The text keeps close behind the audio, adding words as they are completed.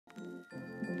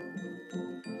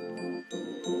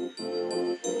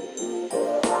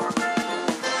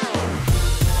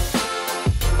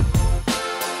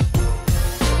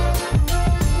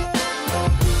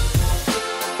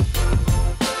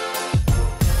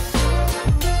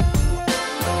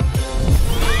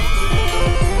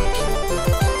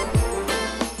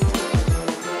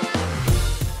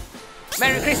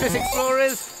Christmas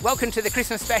Explorers, welcome to the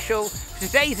Christmas special. For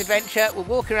today's adventure, we're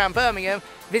walking around Birmingham,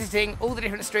 visiting all the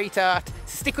different street art.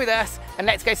 So stick with us and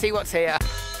let's go see what's here.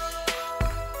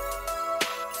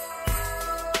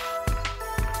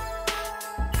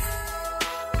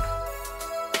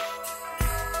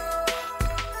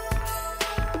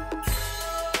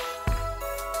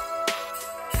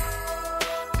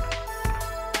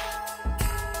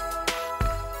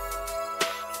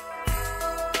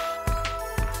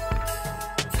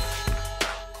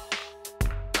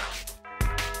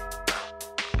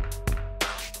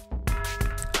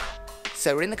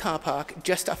 So we're in the car park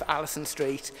just off Allison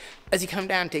Street. As you come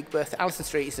down Digbeth, Allison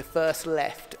Street is the first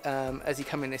left as you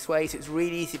come in this way, so it's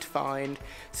really easy to find.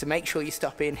 So make sure you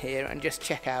stop in here and just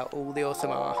check out all the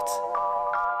awesome art.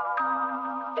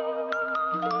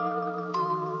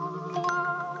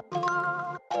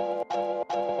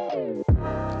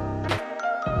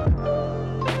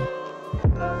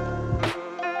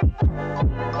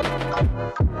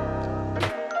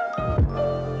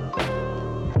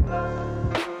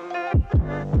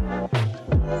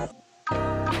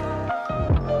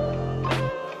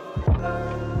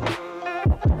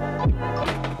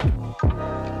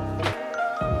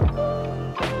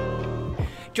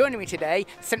 Joining me today,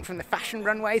 sent from the fashion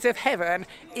runways of heaven,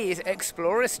 is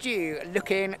Explorer Stoo,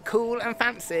 looking cool and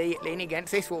fancy, leaning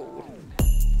against this wall.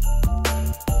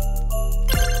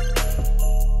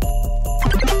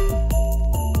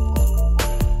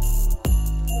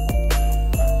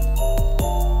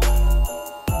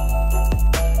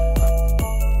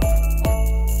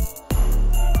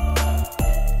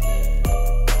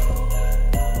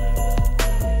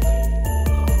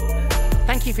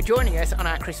 Thank you for joining us on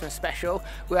our Christmas special.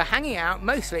 We are hanging out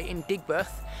mostly in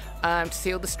Digbeth to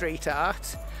see all the street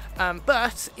art.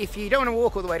 But if you don't want to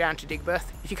walk all the way down to Digbeth,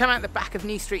 if you come out the back of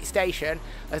New Street Station,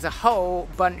 there's a whole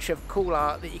bunch of cool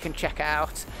art that you can check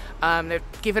out. They've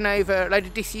given over a load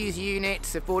of disused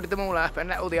units, they've boarded them all up and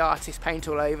let all the artists paint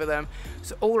all over them.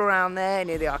 So all around there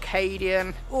near the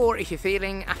Arcadian, or if you're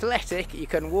feeling athletic, you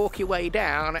can walk your way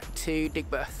down to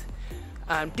Digbeth.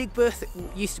 Digbeth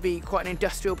used to be quite an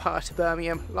industrial part of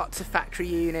Birmingham, lots of factory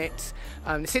units.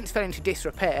 They since fell into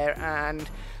disrepair, and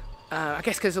I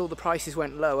guess because all the prices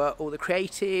went lower, all the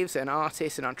creatives and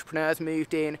artists and entrepreneurs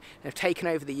moved in and have taken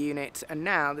over the units, and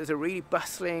now there's a really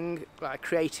bustling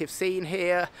creative scene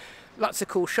here. Lots of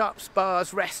cool shops,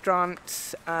 bars,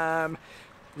 restaurants,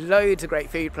 loads of great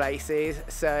food places.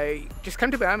 So just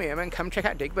come to Birmingham and come check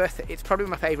out Digbeth. It's probably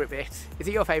my favourite bit. Is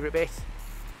it your favourite bit?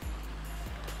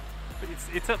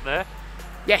 It's up there.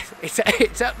 Yes,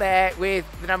 it's up there with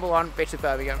the #1 bit of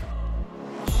Birmingham.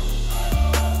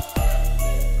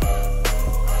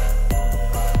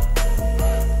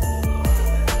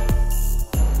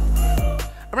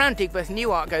 Around Digbeth,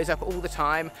 new art goes up all the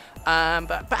time,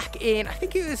 but back in, I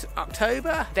think it was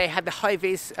October, they had the High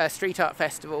Vis Street Art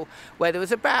Festival, where there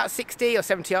was about 60 or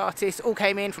 70 artists, all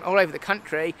came in from all over the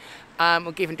country,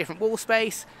 were given different wall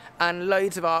space, and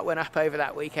loads of art went up over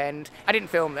that weekend. I didn't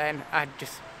film then, I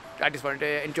just wanted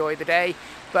to enjoy the day,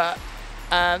 but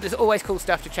there's always cool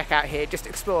stuff to check out here. Just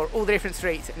explore all the different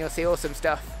streets and you'll see awesome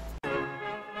stuff.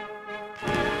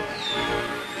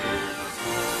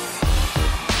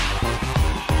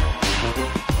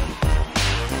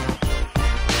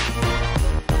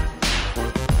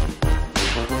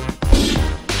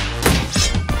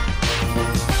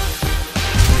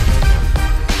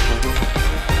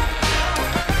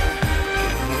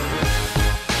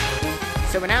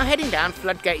 So we're now heading down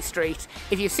Floodgate Street.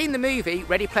 If you've seen the movie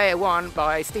Ready Player One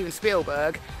by Steven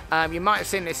Spielberg, you might have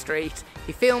seen this street.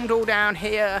 He filmed all down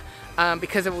here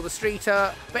because of all the street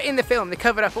art, but in the film they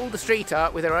covered up all the street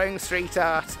art with their own street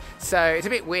art, so it's a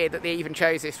bit weird that they even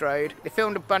chose this road. They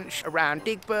filmed a bunch around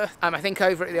Digbeth, I think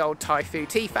over at the old Thai food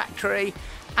tea factory,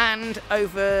 and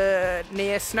over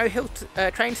near Snow Hill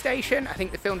train station. I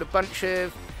think they filmed a bunch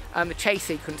of the chase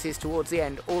sequences towards the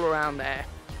end all around there.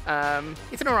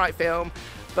 It's an alright film,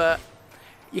 but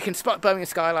you can spot Birmingham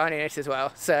skyline in it as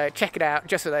well, so check it out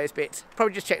just for those bits.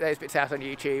 Probably just check those bits out on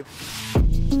YouTube.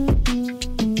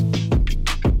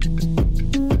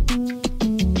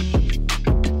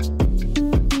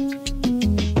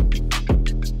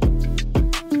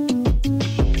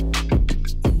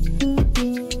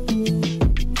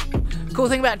 Cool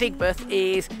thing about Digbeth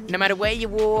is no matter where you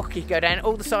walk, you can go down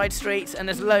all the side streets and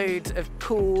there's loads of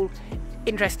cool,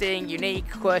 interesting, unique,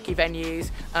 quirky venues,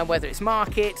 whether it's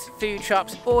markets, food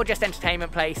shops, or just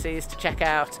entertainment places to check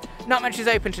out. Not much is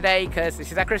open today because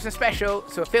this is our Christmas special,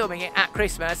 so we're filming it at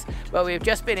Christmas. Well, we've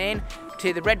just been in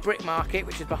to the Red Brick Market,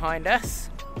 which is behind us,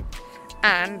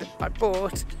 and I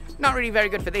bought, not really very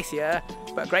good for this year,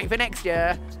 but great for next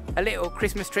year, a little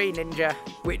Christmas tree ninja,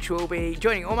 which will be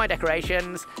joining all my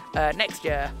decorations next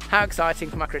year. How exciting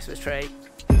for my Christmas tree.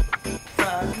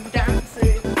 Fun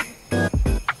dancing.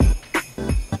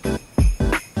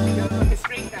 You're like a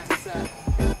street dancer.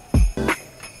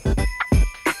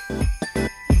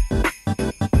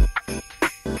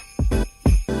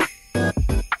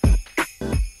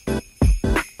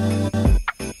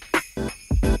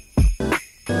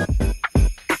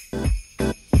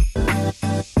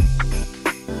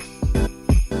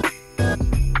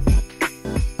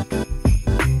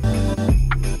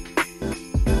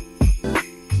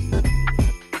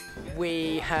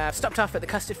 We have stopped off at the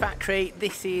Custard Factory.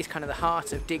 This is kind of the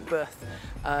heart of Digbeth.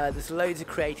 There's loads of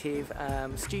creative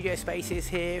studio spaces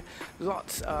here,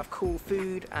 lots of cool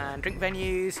food and drink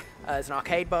venues. There's an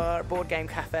arcade bar, board game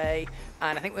cafe,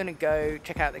 and I think we're going to go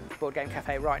check out the board game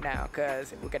cafe right now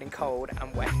because we're getting cold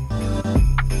and wet.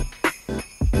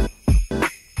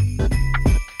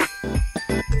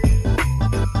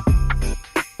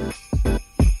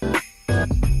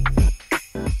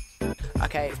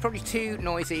 Okay, it's probably too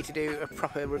noisy to do a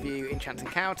proper review in Chance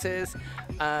Encounters,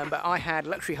 but I had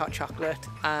luxury hot chocolate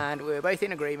and we were both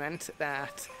in agreement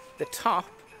that the top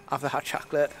of the hot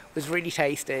chocolate was really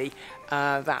tasty.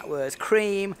 That was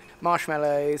cream,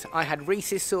 marshmallows. I had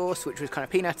Reese's sauce, which was kind of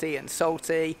peanutty and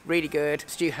salty, really good.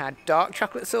 Stu had dark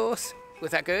chocolate sauce.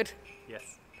 Was that good?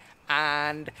 Yes.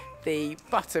 And the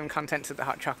bottom contents of the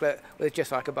hot chocolate was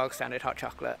just like a bog standard hot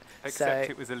chocolate. Except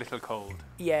it was a little cold.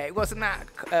 Yeah, it wasn't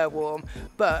that warm,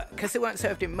 but because they weren't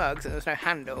served in mugs and there was no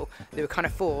handle, they were kind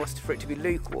of forced for it to be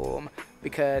lukewarm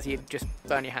because you'd just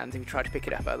burn your hands if you tried to pick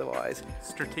it up otherwise.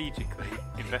 Strategically,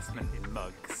 investment in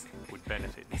mugs would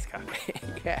benefit this cafe.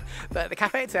 Yeah, but the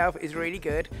cafe itself is really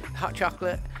good. The hot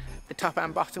chocolate, the top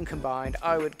and bottom combined,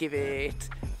 I would give it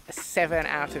a 7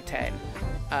 out of 10.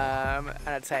 And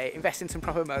I'd say invest in some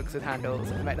proper mugs with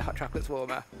handles and make the hot chocolates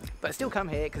warmer. But still come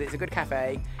here because it's a good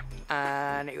cafe,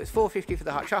 and it was $4.50 for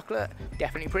the hot chocolate,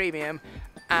 definitely premium,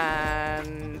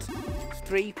 and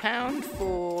 £3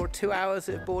 for 2 hours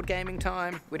of board gaming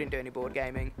time. We didn't do any board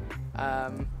gaming,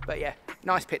 but yeah,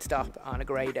 nice pit stop on a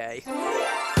grey day.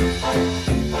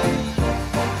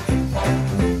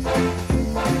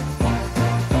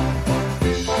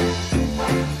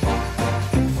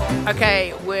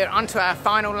 Okay, we're on to our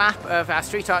final lap of our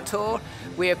street art tour.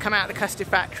 We have come out of the Custard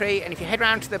Factory, and if you head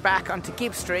round to the back onto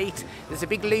Gibb Street, there's a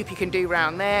big loop you can do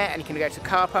round there, and you can go to the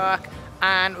car park,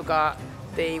 and we've got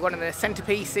one of the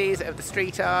centerpieces of the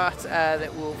street art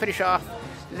that will finish off.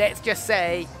 Let's just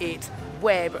say it's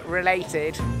web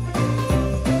related.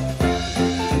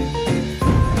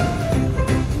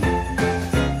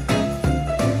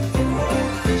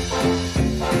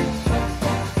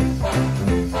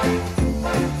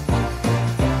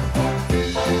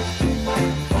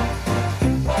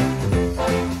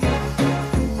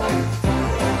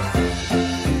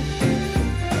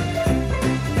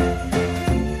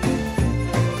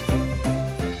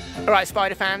 Alright,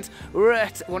 Spider fans, we're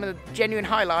at one of the genuine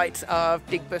highlights of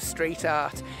Digbeth street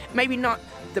art. Maybe not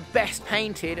the best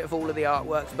painted of all of the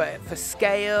artworks, but for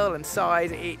scale and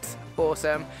size, it's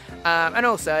awesome. And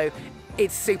also,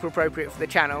 it's super appropriate for the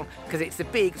channel because it's the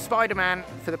big Spider-Man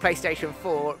for the PlayStation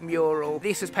 4 mural.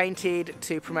 This was painted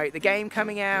to promote the game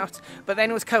coming out, but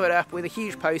then was covered up with a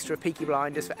huge poster of Peaky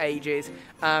Blinders for ages.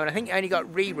 And I think it only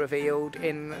got re-revealed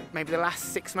in maybe the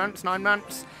last 6 months, 9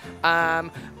 months.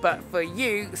 But for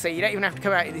you, so you don't even have to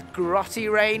come out in this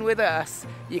grotty rain with us,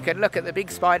 you can look at the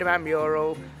big Spider-Man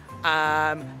mural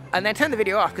and then turn the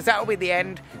video off because that will be the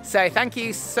end. So thank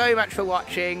you so much for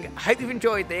watching. I hope you've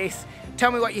enjoyed this. Tell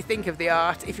me what you think of the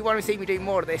art. If you want to see me do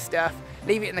more of this stuff,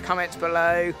 leave it in the comments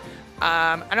below.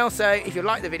 And also, if you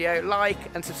like the video, like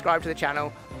and subscribe to the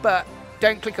channel. But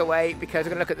don't click away because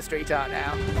we're going to look at the street art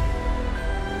now.